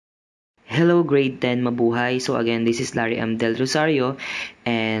Hello grade 10 mabuhay. So again, this is Larry M. Del Rosario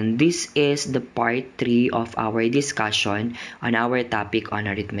and this is the part 3 of our discussion on our topic on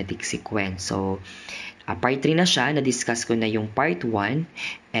arithmetic sequence. So part 3 na siya, na-discuss ko na yung part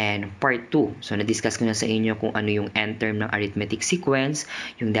 1 and part 2. So na-discuss ko na sa inyo kung ano yung end term ng arithmetic sequence,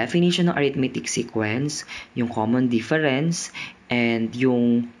 yung definition ng arithmetic sequence, yung common difference, and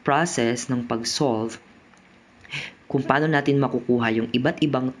yung process ng pag-solve kung paano natin makukuha yung iba't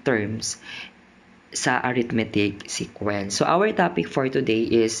ibang terms sa arithmetic sequence. So our topic for today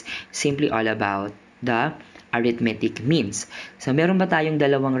is simply all about the arithmetic means. So meron ba tayong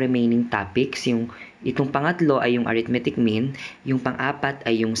dalawang remaining topics? Itong pangatlo ay yung arithmetic mean, yung pang-apat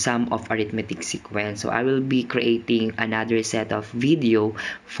ay yung sum of arithmetic sequence. So I will be creating another set of video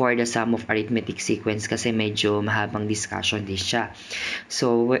for the sum of arithmetic sequence kasi medyo mahabang discussion din siya.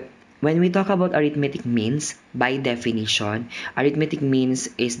 So when we talk about arithmetic means, by definition, arithmetic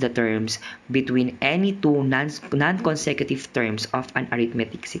means is the terms between any two non-consecutive terms of an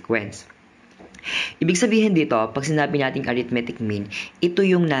arithmetic sequence. Ibig sabihin dito, pag sinabi nating arithmetic mean, ito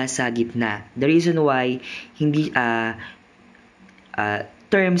yung nasa gitna. The reason why hindi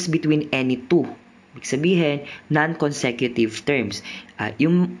terms between any two. Ibig sabihin, non-consecutive terms.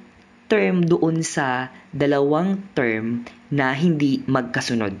 Yung term doon sa dalawang term na hindi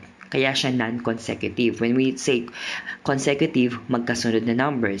magkasunod. Kaya siya non-consecutive. When we say consecutive, magkasunod na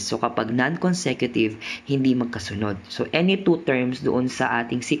numbers. So kapag non-consecutive, hindi magkasunod. So any two terms doon sa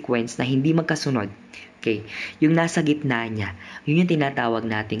ating sequence na hindi magkasunod, okay, yung nasa gitna niya, yun yung tinatawag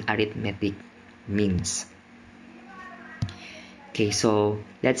nating arithmetic means. Okay, so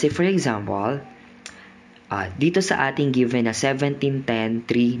let's say for example, dito sa ating given na 17, 10,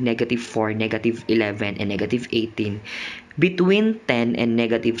 3, negative 4, negative 11, and negative 18, between 10 and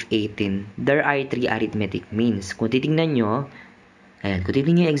negative 18, there are 3 arithmetic means. Kung titingnan nyo, kung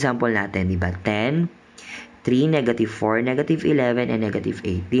titingnan nyo yung example natin, diba? 10, 3, negative 4, negative 11, and negative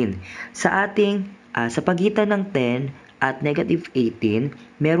 18. Sa pagitan ng 10 at negative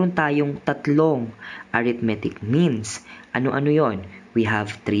 18, meron tayong tatlong arithmetic means. Ano-ano yon? We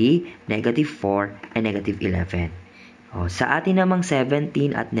have 3, negative 4, and negative 11. Sa atin namang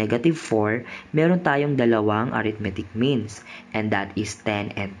 17 at negative 4, meron tayong dalawang arithmetic means, and that is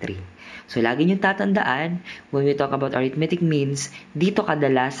 10 and 3. So, lagi nyo tatandaan, when we talk about arithmetic means, dito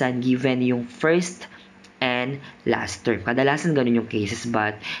kadalasan given yung first and last term. Kadalasan ganun yung cases,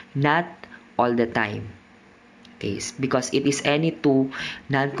 but not all the time. Case because it is any two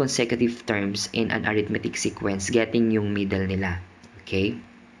non-consecutive terms in an arithmetic sequence getting yung middle nila. Okay?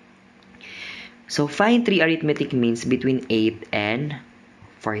 So, find 3 arithmetic means between 8 and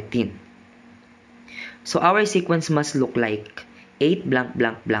 14. So, our sequence must look like 8 blank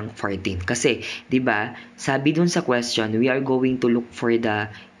blank blank 14. Kasi, di ba, sabi dun sa question, we are going to look for the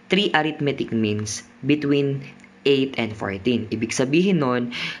 3 arithmetic means between 8 and 14. Ibig sabihin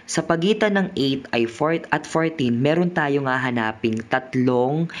nun, sa pagitan ng 8 ay 4 at 14, meron tayong hahanaping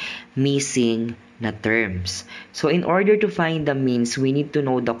tatlong missing na terms. So, in order to find the means, we need to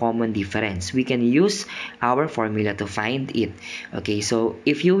know the common difference. We can use our formula to find it. Okay, so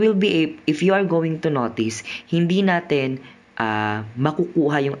if you are going to notice, hindi natin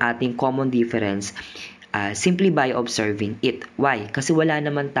makukuha yung ating common difference simply by observing it. Why? Kasi wala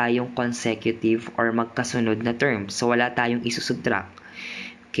naman tayong consecutive or magkasunod na terms. So, wala tayong isusubtract.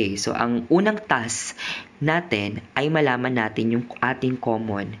 Okay, so ang unang task natin ay malaman natin yung ating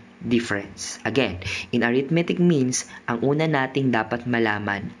common difference. Again, in arithmetic means, ang una nating dapat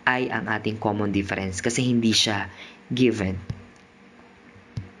malaman ay ang ating common difference kasi hindi siya given.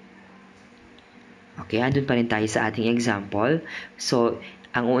 Okay, andun pa rin tayo sa ating example. So,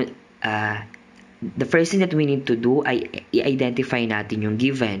 the first thing that we need to do ay i-identify natin yung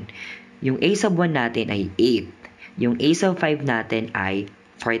given. Yung a sub 1 natin ay 8. Yung a sub 5 natin ay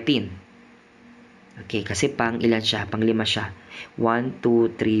 14. Okay, kasi pang ilan siya? Pang 5 siya. 1,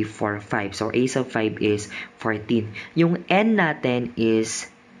 2, 3, 4, 5. So, a sub 5 is 14. Yung n natin is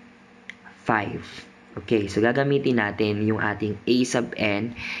 5. Okay, so gagamitin natin yung ating a sub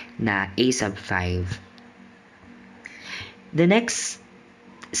n na a sub 5. The next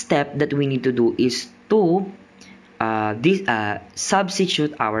step that we need to do is to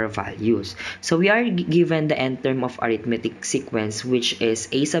substitute our values. So we are given the end term of arithmetic sequence, which is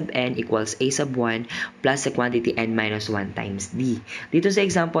a sub n equals a sub 1 plus the quantity n minus 1 times d. Dito sa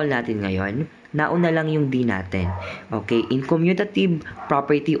example natin ngayon, nauna lang yung d natin. Okay, in commutative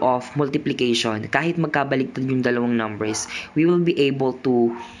property of multiplication, kahit magkabaliktad yung dalawang numbers, we will be able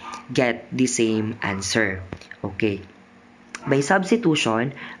to get the same answer. Okay. By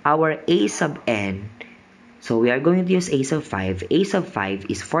substitution, our a sub n So we are going to use a sub 5. A sub 5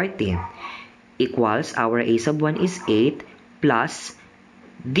 is 14 equals our a sub 1 is 8 plus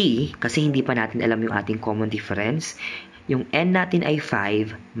d, kasi hindi pa natin alam yung ating common difference, yung n natin ay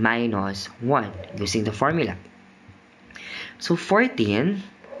 5 minus 1 using the formula. So 14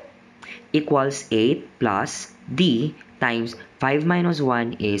 equals 8 plus d times 5 minus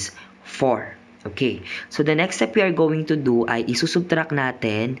 1 is 4. Okay, so the next step we are going to do ay isusubtract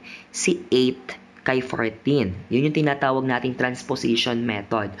natin si 8 kay 14. Yun yung tinatawag nating transposition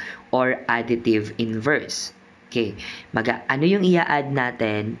method or additive inverse. Okay, ano yung i-add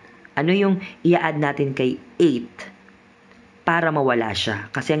natin? Ano yung i-add natin kay 8 para mawala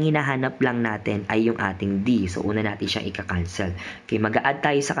siya? Kasi ang hinahanap lang natin ay yung ating d. So, una natin siyang ika-cancel. Okay, mag-add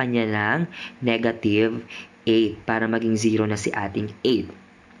tayo sa kanya ng negative 8 para maging 0 na si ating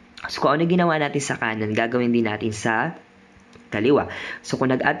 8. So, kung ano ginawa natin sa kanan, gagawin din natin sa kaliwa. So,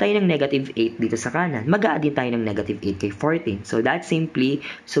 kung nag-add tayo ng negative 8 dito sa kanan, mag-add din tayo ng negative 8 kay 14. So, that's simply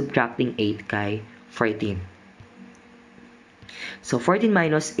subtracting 8 kay 14. So, 14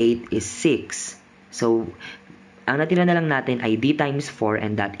 minus 8 is 6. So, ang natira na lang natin ay d times 4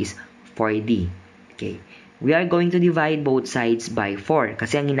 and that is 4d. Okay. We are going to divide both sides by 4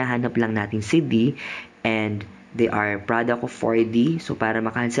 kasi ang hinahanap lang natin si d and they are product of 4d. So, para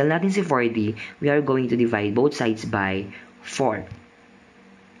makancel natin si 4d, we are going to divide both sides by 4.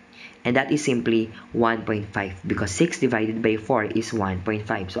 And that is simply 1.5 because 6 divided by 4 is 1.5.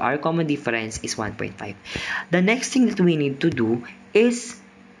 So, our common difference is 1.5. The next thing that we need to do is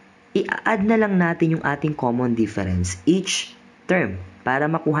i-add na lang natin yung ating common difference each term para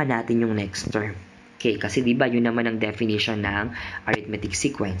makuha natin yung next term. Okay, kasi diba yun naman ang definition ng arithmetic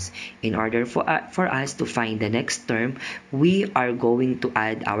sequence. In order for us to find the next term, we are going to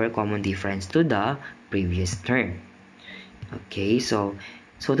add our common difference to the previous term. Okay, so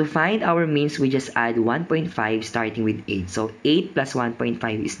to find our means, we just add 1.5 starting with 8. So 8 plus 1.5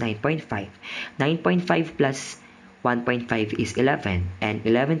 is 9.5. 9.5 plus 1.5 is 11. And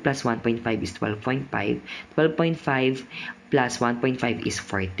 11 plus 1.5 is 12.5. 12.5 plus 1.5 is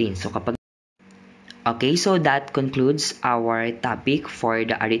 14. So kapag okay, so that concludes our topic for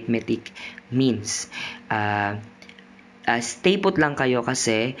the arithmetic means. Stay put lang kayo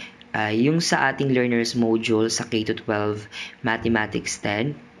kasi yung sa ating learners module sa K-12 Mathematics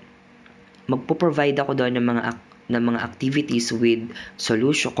 10, magpo-provide ako doon ng mga activities with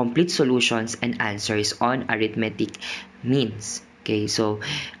complete solutions and answers on arithmetic means. Okay, so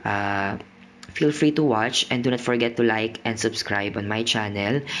feel free to watch and do not forget to like and subscribe on my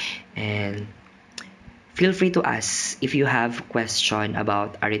channel, and feel free to ask if you have question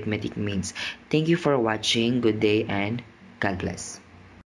about arithmetic means. Thank you for watching. Good day and God bless.